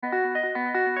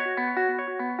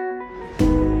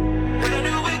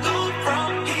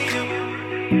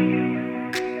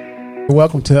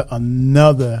Welcome to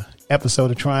another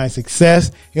episode of Trying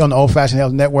Success here on the Old Fashioned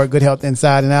Health Network. Good health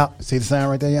inside and out. See the sign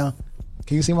right there, y'all?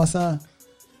 Can you see my sign?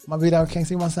 My video can't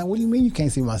see my sign. What do you mean you can't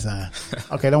see my sign?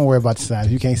 Okay, don't worry about the sign.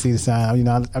 If you can't see the sign, you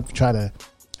know, I try to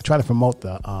promote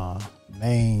the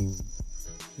main,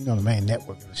 the main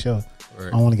network of the show. Right.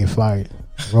 I don't want to get fired,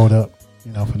 rolled up,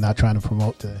 for not trying to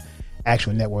promote the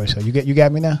actual network. So you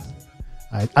got me now.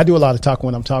 I do a lot of talking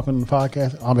when I'm talking on the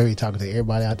podcast. I'm maybe talking to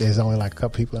everybody out there. There's only like a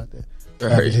couple people out there.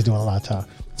 Right. Just doing a lot of talk.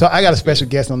 So I got a special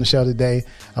guest on the show today.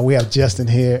 We have Justin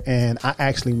here, and I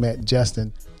actually met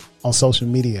Justin on social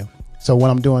media. So what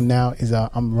I'm doing now is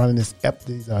I'm running this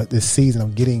season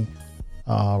of getting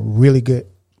really good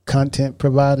content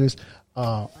providers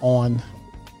on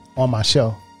my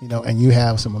show. And you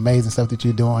have some amazing stuff that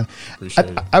you're doing.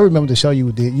 I remember the show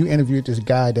you did. You interviewed this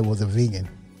guy that was a vegan.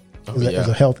 It was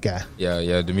a health guy.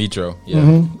 Yeah, Dimitro. Yeah.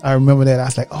 Mm-hmm. I remember that. I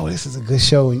was like, oh, this is a good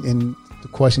show. And the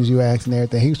questions you asked and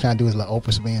everything. He was trying to do his like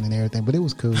Oprah spin and everything, but it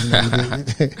was cool.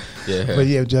 Yeah. But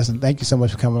yeah, Justin, thank you so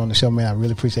much for coming on the show, man. I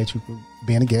really appreciate you for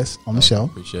being a guest on the show.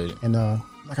 Appreciate it. And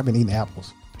like I've been eating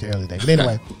apples the early day. But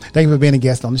anyway, thank you for being a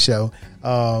guest on the show.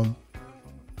 So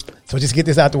just get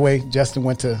this out the way. Justin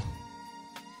went to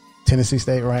Tennessee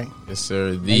State, right? Yes,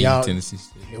 sir. Tennessee State.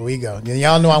 Here we go.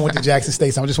 Y'all know I went to Jackson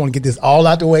State, so I just want to get this all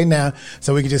out the way now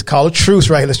so we can just call a truce,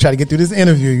 right? Let's try to get through this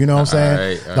interview, you know what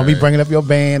I'm saying? Don't be bringing up your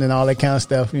band and all that kind of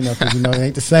stuff, because it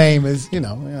ain't the same as,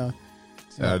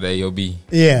 Saturday you'll be.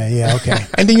 Yeah, okay.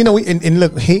 And then, and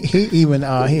look, he even,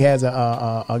 he has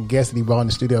a guest that he brought in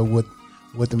the studio with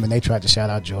him, and they tried to shout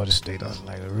out Georgia State. I was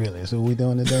like, really? That's what we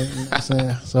doing today? You know what I'm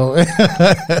saying? So...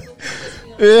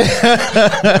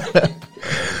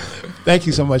 Thank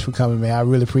you so much for coming, man. I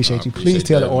really appreciate you. Please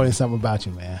tell the audience something about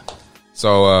you, man.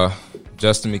 So,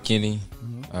 Justin McKinney,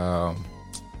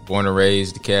 born and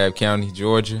raised DeKalb County,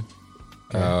 Georgia.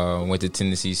 Okay. Went to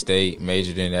Tennessee State,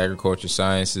 majored in agriculture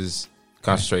sciences,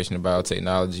 concentration in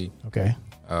biotechnology. Okay.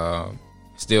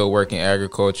 Still working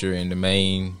agriculture, and the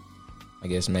main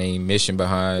mission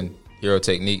behind Hero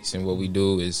Techniques and what we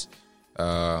do is,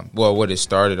 what it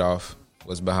started off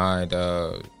was behind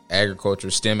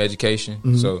agriculture STEM education.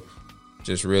 Mm-hmm. So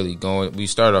just really we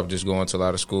started off just going to a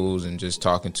lot of schools and just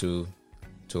talking to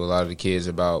a lot of the kids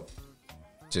about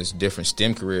just different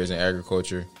STEM careers in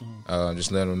agriculture.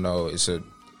 Just letting them know it's a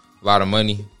lot of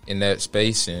money in that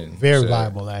space, and very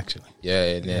viable, actually.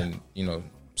 Yeah, and then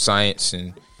science,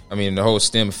 and the whole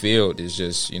STEM field is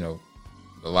just a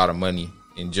lot of money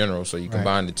in general. So you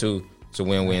combine the two, it's a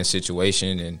win-win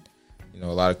situation, and a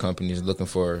lot of companies looking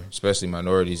for, especially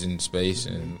minorities in space,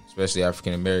 and especially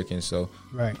African Americans. So,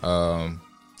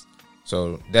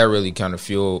 so that really kind of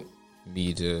fueled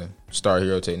me to start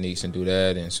Hero Techniques and do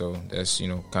that. And so that's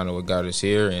kind of what got us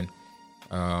here. And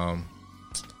I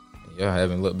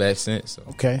haven't looked back since. So.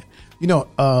 Okay,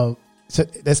 so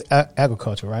that's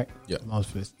agriculture, right? Yeah.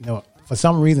 Most of it. For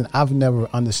some reason, I've never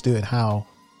understood how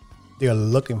they're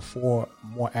looking for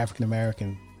more African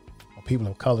American or people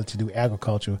of color to do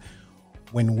agriculture,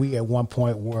 when we at one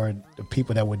point were the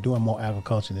people that were doing more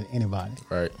agriculture than anybody.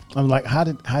 Right. I'm like, how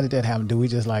did that happen? Do we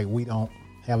just we don't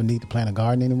have a need to plant a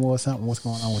garden anymore or something? What's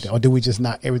going on with that? Or do we just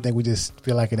not everything? We just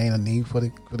feel like it ain't a need for the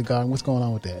garden. What's going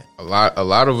on with that? A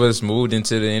lot of us moved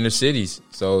into the inner cities,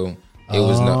 so it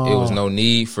was no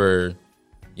need for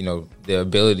the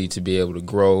ability to be able to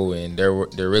grow, and there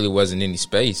really wasn't any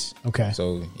space. Okay.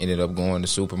 So ended up going to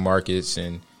supermarkets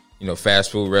and fast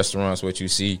food restaurants, what you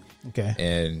see. Okay.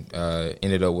 And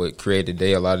ended up with created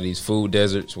today a lot of these food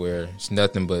deserts where it's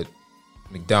nothing but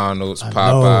McDonald's,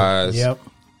 Popeyes, yep.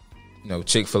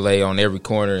 Chick-fil-A on every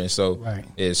corner. And so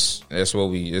that's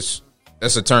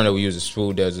a term that we use as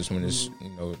food deserts when it's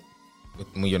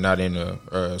when you're not in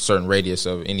a certain radius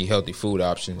of any healthy food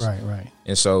options. Right.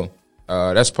 And so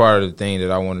that's part of the thing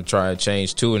that I want to try and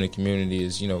change too in the community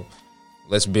is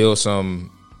let's build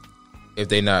some. If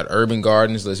they're not urban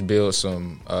gardens, let's build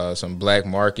some black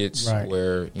markets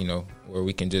where where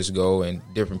we can just go, and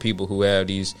different people who have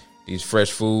these fresh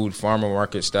food farmer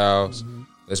market styles. Mm-hmm.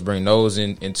 Let's bring those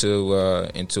into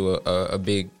a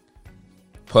big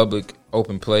public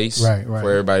open place for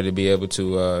everybody to be able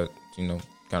to kind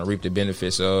of reap the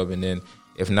benefits of. And then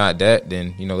if not that,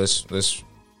 then let's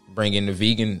bring in the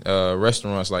vegan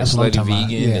restaurants like Slutty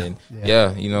Vegan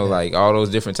and like all those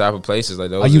different type of places like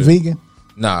those. Are you vegan?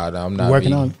 Nah, I'm not. You working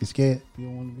vegan. on it? You scared? You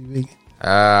don't want to be vegan?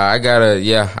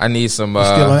 I need some.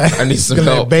 I need some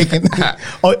help. Bacon.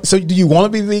 So do you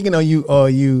want to be vegan, or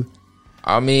you?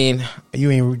 I mean,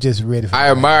 you ain't just ready for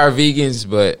I admire vegans,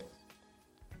 but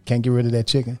can't get rid of that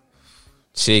chicken.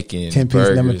 10 piece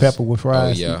lemon pepper with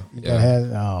fries. Oh,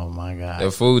 yeah. Oh my God.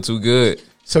 The food too good.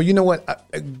 So you know what?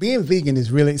 Being vegan is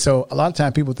really, so a lot of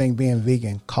times people think being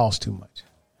vegan costs too much.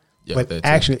 Yeah, but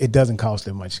actually it doesn't cost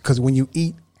that much, because when you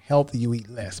eat healthy, you eat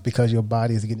less because your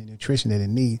body is getting the nutrition that it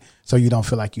needs, so you don't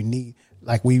feel like you need,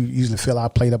 like we usually fill our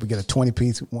plate up and get a 20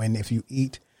 piece, when if you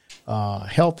eat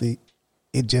healthy,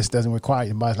 it just doesn't require,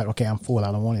 your body's like, okay, I'm full,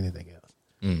 I don't want anything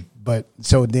else. But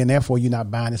so then therefore you're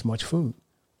not buying as much food.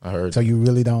 I heard. So you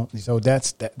really don't. So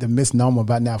that's the misnomer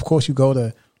about now. Of course, you go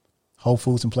to Whole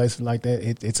Foods and places like that,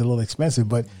 it's a little expensive.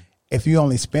 But if you're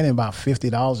only spending about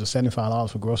 $50 or $75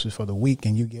 for groceries for the week,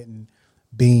 and you're getting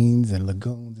beans and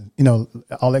legumes and, you know,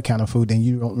 all that kind of food, then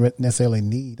you don't necessarily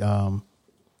need.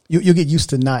 You get used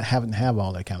to not having to have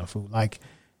all that kind of food. Like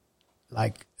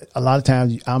a lot of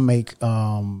times, I make.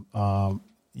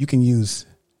 You can use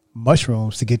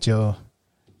mushrooms to get your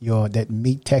that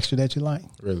meat texture that you like.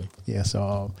 Really? Yeah.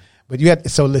 So, but you had,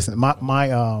 so listen, my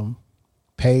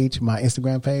page, my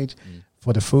Instagram page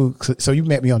for the food. So you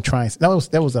met me on Trying. That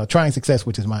was Trying Success,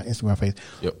 which is my Instagram page.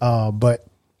 Yep. But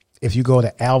if you go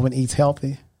to Alvin Eats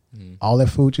Healthy, all that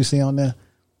food you see on there,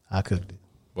 I cooked it.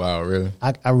 Wow, really?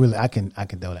 I can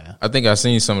do that. I think I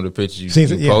seen some of the pictures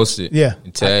you posted. Yeah,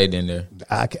 and tagged in there.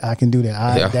 I can do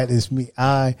that. That is me.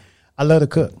 I love to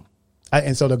cook.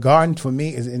 And so the garden for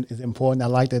me is important. I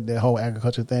like that whole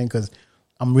agriculture thing, because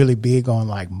I'm really big on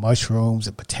like mushrooms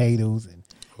and potatoes and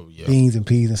beans and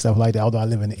peas and stuff like that. Although I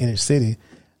live in the inner city,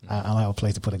 I don't have a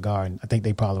place to put a garden. I think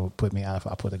they probably would put me out if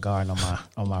I put a garden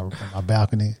on my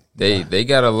balcony. They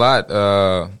got a lot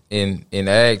in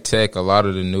ag tech. A lot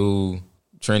of the new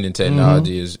trending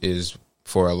technology is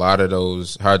for a lot of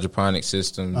those hydroponic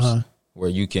systems where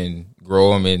you can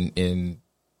grow them in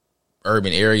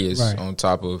urban areas on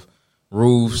top of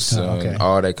roofs and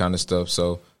all that kind of stuff.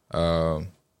 So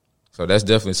so that's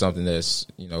definitely something that's,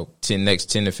 you know,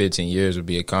 next 10 to 15 years would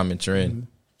be a common trend.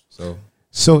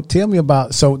 So tell me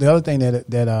about, so the other thing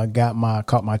that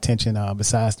caught my attention,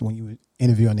 besides when you were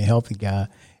interviewing the healthy guy,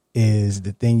 is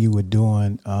the thing you were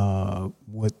doing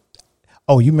with,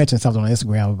 you mentioned something on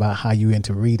Instagram about how you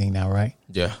into reading now, right?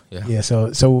 Yeah.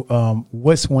 So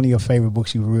what's one of your favorite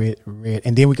books you read?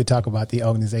 And then we could talk about the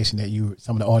organization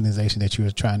some of the organization that you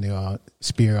were trying to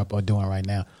spear up or doing right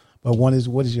now. But what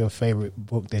is your favorite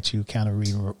book that you kind of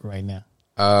reading right now?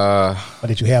 Or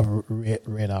that you have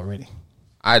read already?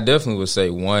 I definitely would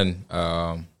say one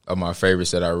of my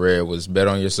favorites that I read was Bet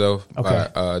on Yourself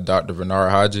by Dr. Bernard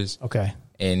Hodges. Okay.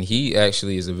 And he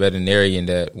actually is a veterinarian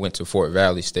that went to Fort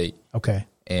Valley State. Okay.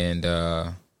 And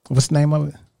what's the name of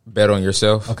it? Bet on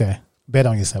Yourself. Okay. Bet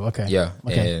on Yourself. Okay. Yeah.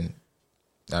 Okay. And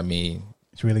I mean,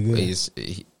 it's really good.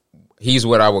 He's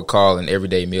what I would call an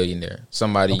everyday millionaire.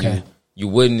 Somebody you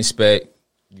wouldn't expect.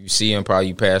 You see him, probably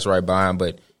you pass right by him,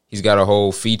 but he's got a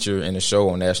whole feature and a show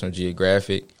on National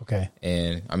Geographic. Okay.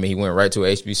 And I mean, he went right to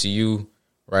HBCU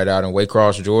right out in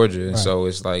Waycross, Georgia. And so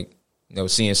it's like, you know,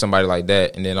 seeing somebody like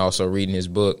that and then also reading his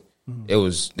book, it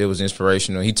was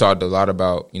inspirational. He talked a lot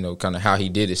about, you know, kind of how he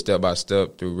did it step by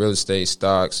step through real estate,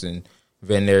 stocks, and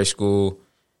veterinary school.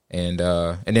 And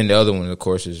then the other one, of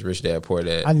course, is Rich Dad Poor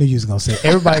Dad. I knew you was gonna say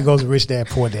everybody goes to Rich Dad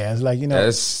Poor Dad. It's like, you know,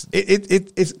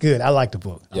 it's good. I like the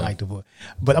book. I like the book.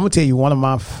 But I'm gonna tell you one of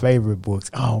my favorite books.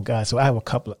 Oh God! So I have a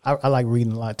couple. I like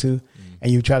reading a lot too.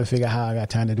 And you try to figure out how I got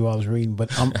time to do all this reading.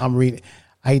 But I'm reading.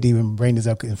 I hate to even bring this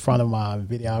up in front of my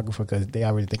videographer because they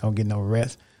already think I'm getting no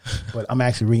rest. But I'm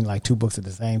actually reading like 2 books at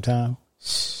the same time.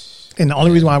 And the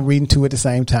only reason why I'm reading 2 at the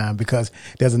same time, because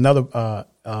there's another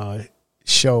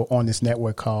show on this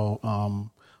network called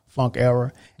Funk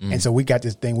Era. And so we got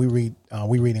this thing, we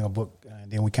reading a book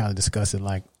and then we kind of discuss it,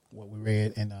 like what we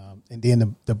read. And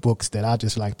then the books that I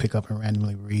just like pick up and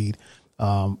randomly read.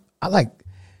 My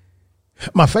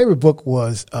favorite book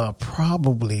was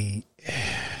probably,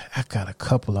 I've got a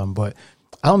couple of them, but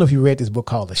I don't know if you read this book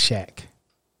called The Shack.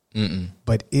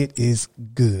 But it is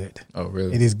good. Oh,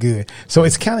 really? It is good. So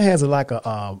it kind of has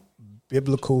a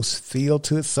biblical feel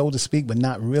to it, so to speak, but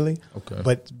not really. Okay.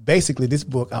 But basically, this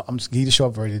book, I'm just giving you the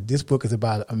short version. This book is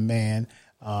about a man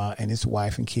and his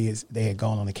wife and kids. They had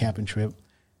gone on a camping trip.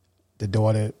 The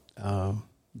daughter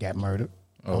got murdered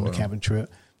on the camping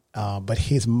trip. But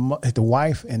the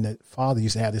wife and the father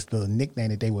used to have this little nickname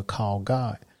that they would call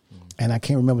God. And I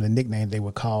can't remember the nickname they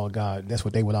would call God. That's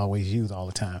what they would always use all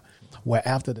the time. Where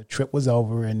after the trip was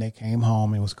over and they came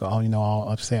home and was all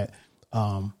upset,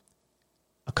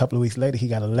 a couple of weeks later he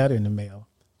got a letter in the mail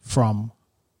from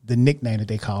the nickname that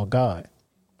they called God.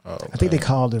 Oh, I think they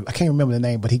called it, I can't remember the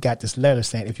name, but he got this letter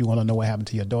saying, if you want to know what happened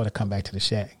to your daughter, come back to the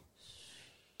shack.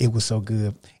 It was so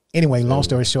good. Anyway, long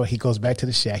story short, he goes back to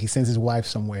the shack. He sends his wife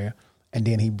somewhere, And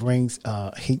then he brings,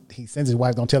 he sends his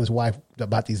wife, don't tell his wife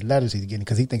about these letters he's getting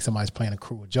because he thinks somebody's playing a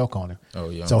cruel joke on her. Oh,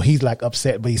 yeah. So he's like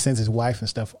upset, but he sends his wife and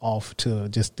stuff off to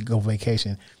just to go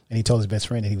vacation. And he told his best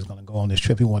friend that he was going to go on this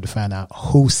trip. He wanted to find out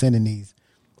who's sending these,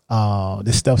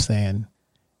 this stuff saying,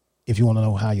 if you want to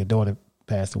know how your daughter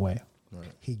passed away. Right.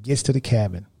 He gets to the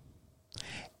cabin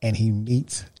and he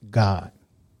meets God.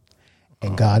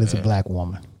 And God is a black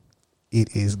woman.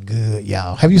 It is good,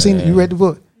 y'all. Have you seen it? You read the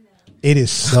book? It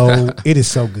is so good.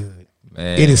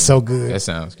 Man, it is so good. That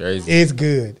sounds crazy. It's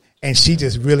good. And she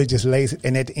just really just lays it.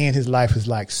 And at the end, his life is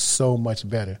like so much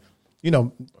better. You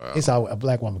know, it's all, a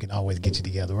black woman can always get you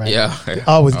together, right? Yeah.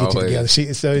 Always get you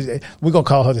together. We're going to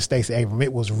call her the Stacey Abrams.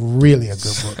 It was really a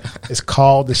good book. It's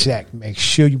called The Shack. Make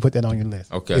sure you put that on your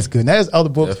list. Okay. It's good. Now, there's other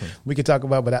books Definitely. we could talk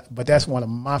about, but that's one of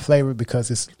my favorite because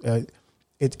it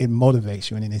motivates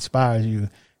you and it inspires you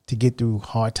to get through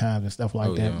hard times and stuff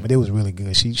like that. Yeah. But it was really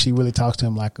good. She really talks to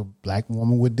him like a black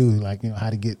woman would do, like, you know, how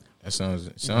to get. That sounds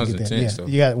get intense. Yeah,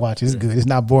 you got to watch it. It's good. It's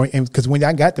not boring. And because when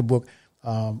I got the book,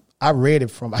 I read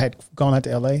it I had gone out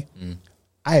to L.A.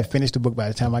 I had finished the book by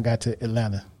the time I got to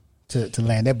Atlanta to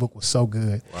land. That book was so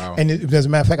good. Wow. And as a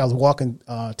matter of fact, I was walking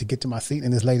to get to my seat,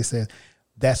 and this lady said,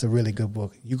 "That's a really good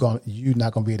book. You're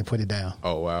not gonna be able to put it down."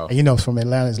 Oh, wow. And you know, from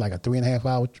Atlanta, it's like a 3.5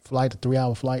 hour flight, a 3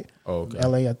 hour flight. Oh, okay.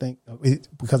 L.A., I think,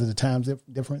 because of the time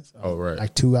difference. Oh, right.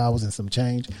 Like 2 hours and some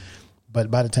change. But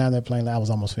by the time that plane, I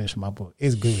was almost finished with my book.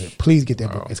 It's good. Please get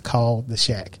that book. It's called The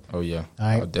Shack. Oh, yeah. All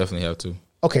right. I'll definitely have to.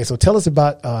 Okay, so tell us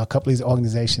about a couple of these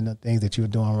organizations and things that you're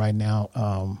doing right now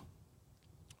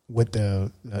with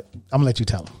I'm going to let you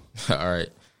tell them. All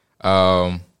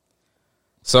right.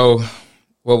 So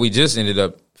what we just ended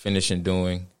up finishing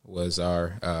doing was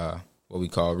our what we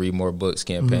call Read More Books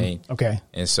campaign. Mm-hmm. Okay.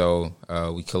 And so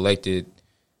we collected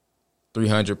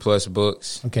 300 plus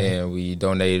books, and we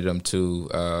donated them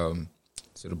to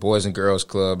the Boys and Girls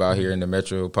Club out here in the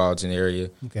metropolitan area.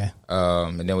 Okay.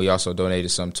 And then we also donated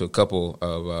some to a couple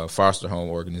of foster home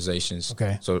organizations.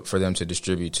 Okay. So for them to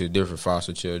distribute to different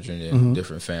foster children and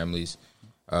different families.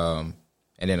 And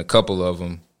then a couple of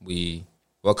them, a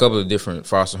couple of different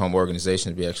foster home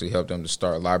organizations, we actually helped them to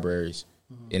start libraries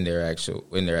in their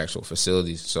actual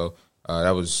facilities. So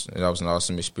that was an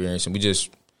awesome experience. And we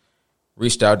just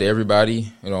reached out to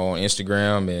everybody, you know, on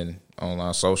Instagram and on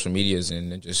our social medias,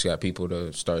 and just got people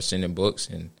to start sending books.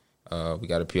 And we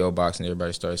got a PO box, and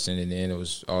everybody started sending in. It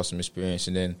was an awesome experience.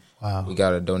 And then we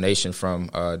got a donation from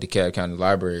DeKalb County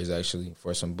Libraries actually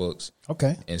for some books.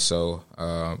 Okay. And so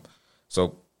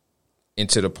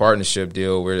into the partnership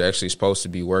deal, we're actually supposed to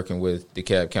be working with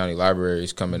DeKalb County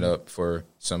Libraries coming up for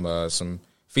some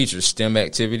featured STEM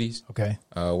activities. Okay.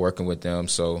 Working with them.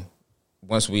 So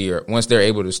once they're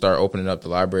able to start opening up the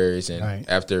libraries, and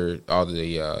after all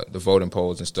the voting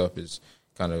polls and stuff is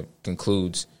kind of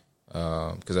concludes,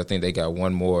 because I think they got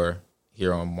one more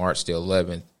here on March the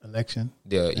 11th. Election?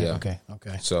 Yeah. Okay.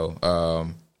 So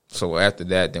after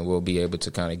that, then we'll be able to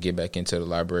kind of get back into the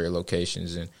library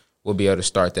locations, and we'll be able to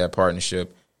start that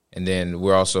partnership. And then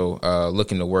we're also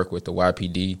looking to work with the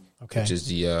YPD, which is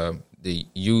the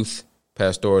Youth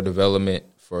Pastoral Development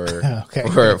for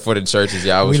the churches.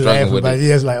 Yeah, I was struggling with it.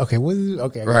 Yeah, it's like, okay, what is it?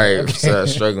 Okay. Right. Okay. So I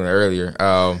was struggling earlier.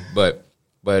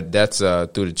 But that's through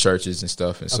the churches and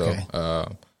stuff. And so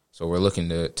so we're looking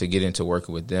to get into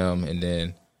working with them. And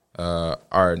then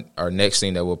our next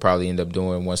thing that we'll probably end up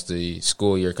doing once the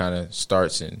school year kind of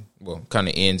starts and kind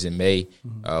of ends in May,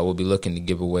 we'll be looking to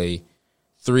give away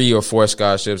 3 or 4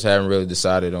 scholarships. Haven't really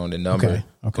decided on the number,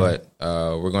 but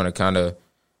we're going to kind of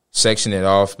section it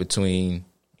off between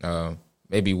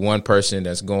maybe one person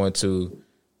that's going to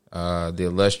the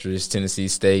illustrious Tennessee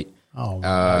State. Oh,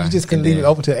 you just couldn't leave it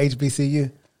open to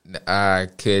HBCU? I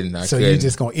couldn't. So you're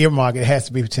just going to earmark it has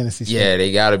to be for Tennessee State? Yeah,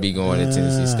 they got to be going to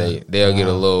Tennessee State. They'll get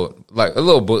a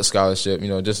little book scholarship,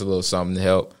 just a little something to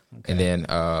help. Okay. And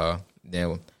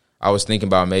then I was thinking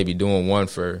about maybe doing one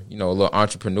for, a little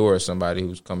entrepreneur or somebody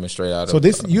who's coming straight out of. So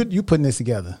this you putting this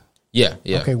together? Yeah.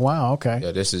 Okay. Wow. Okay.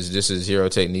 Yeah. This is Hero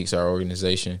Techniques, our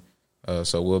organization.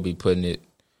 So we'll be putting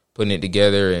it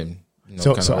together and.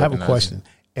 So I have a question.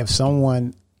 If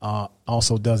someone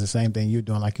also does the same thing you're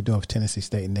doing, like you're doing for Tennessee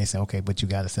State, and they say, okay, but you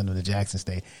got to send them to Jackson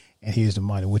State, and here's the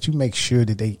money, would you make sure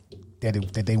that they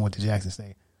went to Jackson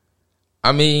State?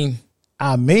 I mean,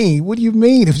 what do you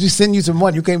mean? If you send you some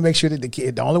money, you can't make sure that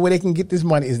the only way they can get this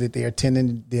money is that they're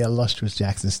attending the illustrious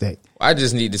Jackson State. I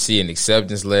just need to see an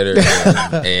acceptance letter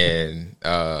and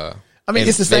I mean,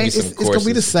 it's the same. It's going to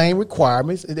be the same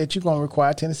requirements that you're going to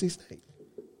require Tennessee State.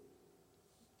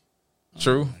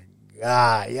 True. Oh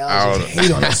God, y'all just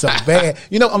hate on us so bad.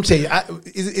 You know, I'm telling you,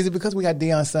 is it because we got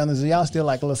Deion Sanders? Are y'all still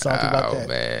like a little salty about that?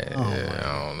 Man.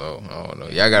 I don't know.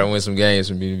 Y'all got to win some games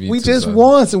for me to be. We just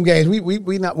won some games. We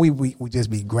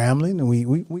just be Grambling, and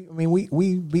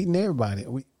we beating everybody.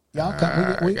 We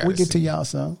get to y'all,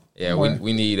 son. Yeah,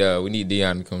 we need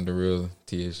Deion to come to real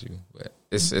TSU, but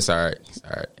it's all right. It's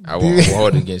all right. I won't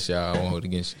hold it against y'all. I won't hold it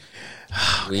against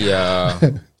you.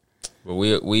 But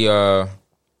we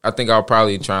I think I'll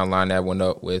probably try and line that one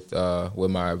up with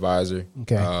my advisor.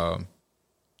 Okay.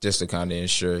 Just to kind of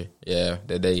ensure,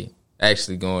 that they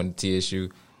actually going to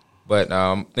TSU. But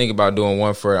think about doing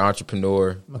one for an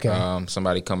entrepreneur. Okay.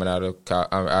 Somebody coming out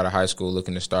of high school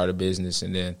looking to start a business,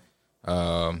 and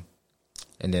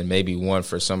then maybe one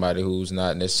for somebody who's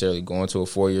not necessarily going to a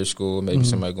 4-year school, maybe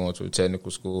somebody going to a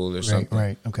technical school or something.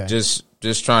 Right. Okay.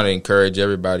 Just trying to encourage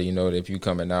everybody, that if you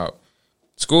coming out,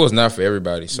 school is not for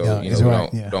everybody. So, we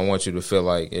don't want you to feel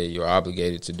like, hey, you're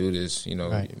obligated to do this.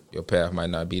 Your path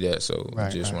might not be that. So we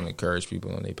just want to encourage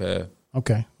people on their path.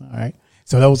 Okay. All right.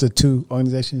 So those are 2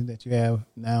 organizations that you have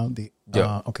now.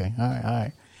 Okay. All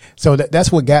right. So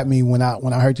that's what got me when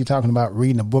I heard you talking about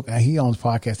reading a book. And he owns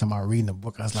podcast talking about reading a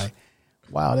book. I was like,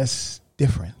 wow, that's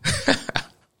different.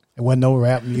 It wasn't no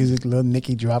rap music, little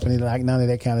Nicki dropping it, like none of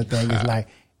that kind of thing. It's like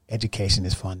education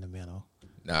is fundamental.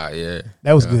 Nah, yeah.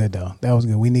 That was good though. That was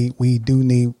good. We do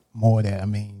need more of that. I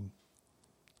mean,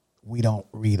 we don't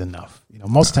read enough.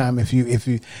 Most of the time, if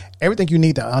you everything you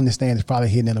need to understand is probably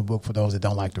hidden in a book for those that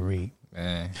don't like to read.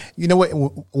 Man. You know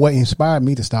what inspired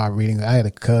me to start reading? I had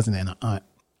a cousin and an aunt.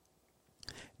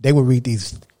 They would read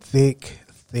these thick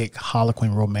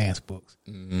Harlequin romance books.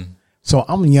 Mm-hmm. So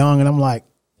I'm young and I'm like,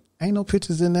 ain't no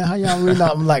pictures in there. How y'all reading?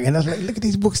 I'm like, and I was like, look at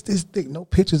these books this thick, no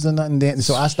pictures or nothing there. And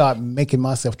so I started making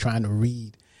myself trying to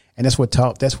read, and that's what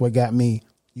got me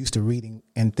used to reading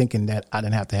and thinking that I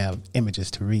didn't have to have images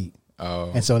to read.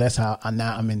 Oh. And so that's how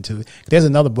I'm into it. There's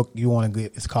another book you want to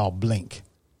get. It's called Blink.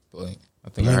 Blink. I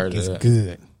think I heard of that. Blink is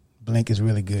good. Blink is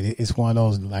really good. It's one of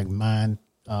those like mind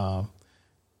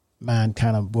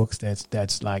kind of books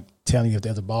that's like telling you if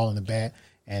there's a ball in the bat.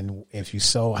 And if you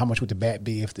sold, how much would the bat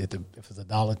be if it's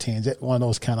 $1.10? That one of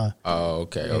those kind of. Oh,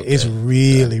 okay. It's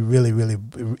really, really, really.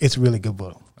 It's a really good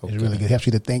book. Okay. It's really good. It helps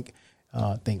you to think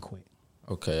quick.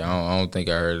 Okay, I don't think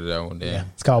I heard of that one. Then. Yeah,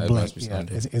 it's called Blink. Yeah,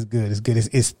 it's good. It's good.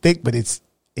 It's thick, but it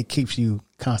keeps you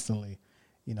constantly,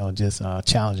 just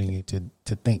challenging you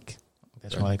to think.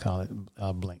 That's why they call it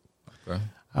Blink. Okay.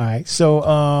 All right.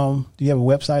 So, do you have a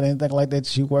website or anything like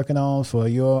that you're working on for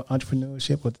your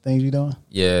entrepreneurship or the things you're doing?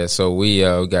 Yeah. So we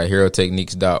got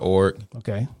herotechniques.org.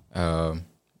 Okay. And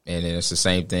then it's the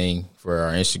same thing for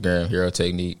our Instagram, Hero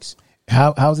Techniques.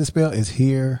 How's it spelled? Is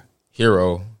Hero.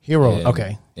 And,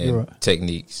 okay. And Hero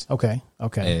Techniques. Okay.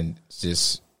 And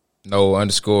just no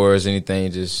underscores, anything,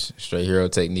 just straight Hero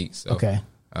Techniques. So, okay.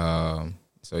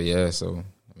 So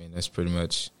I mean that's pretty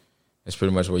much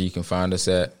where you can find us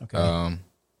at. Okay.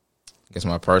 I guess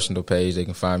my personal page, they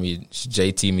can find me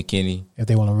JT McKinney. If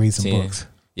they want to read some books.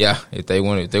 Yeah, if they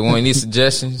want any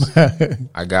suggestions,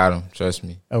 I got them. Trust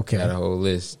me. Okay. Got a whole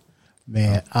list.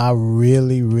 Man, I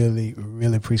really, really,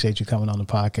 really appreciate you coming on the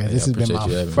podcast. This has been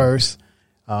my first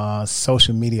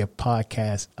social media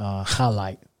podcast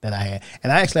highlight that I had.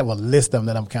 And I actually have a list of them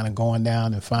that I'm kind of going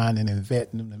down and finding and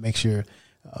vetting them to make sure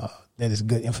that it's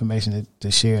good information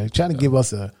to share. Trying to give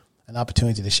us an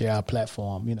opportunity to share our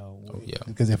platform,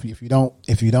 because if you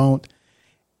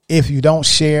don't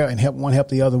share and help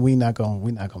the other, we're not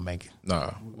gonna make it.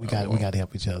 No, we got to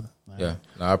help each other. Yeah,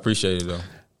 no, I appreciate it though.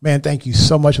 Man, thank you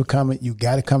so much for coming. You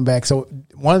got to come back. So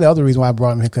one of the other reasons why I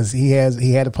brought him here, because he had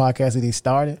a podcast that he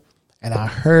started, and I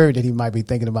heard that he might be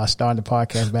thinking about starting the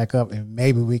podcast back up, and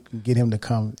maybe we can get him to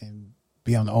come and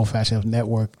be on the Old Fashioned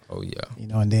Network. Oh yeah,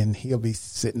 and then he'll be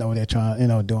sitting over there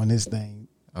trying, doing his thing.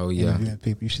 Oh yeah, interviewing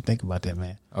people. You should think about that,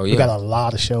 man. Oh yeah, we got a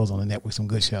lot of shows on the network, some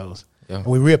good shows. Yeah. And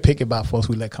we're real picky about folks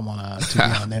we let come on our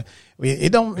TV on there.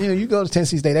 It don't, you go to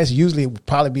Tennessee State, that's usually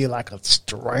probably be like a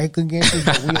strike against it,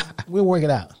 but we'll work it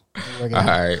out. All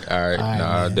right. No,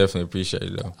 I definitely appreciate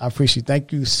it though. I appreciate it.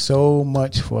 Thank you so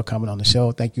much for coming on the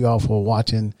show. Thank you all for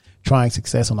watching Trying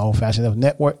Success on the Old Fashioned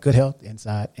Network. Good health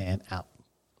inside and out.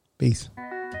 Peace.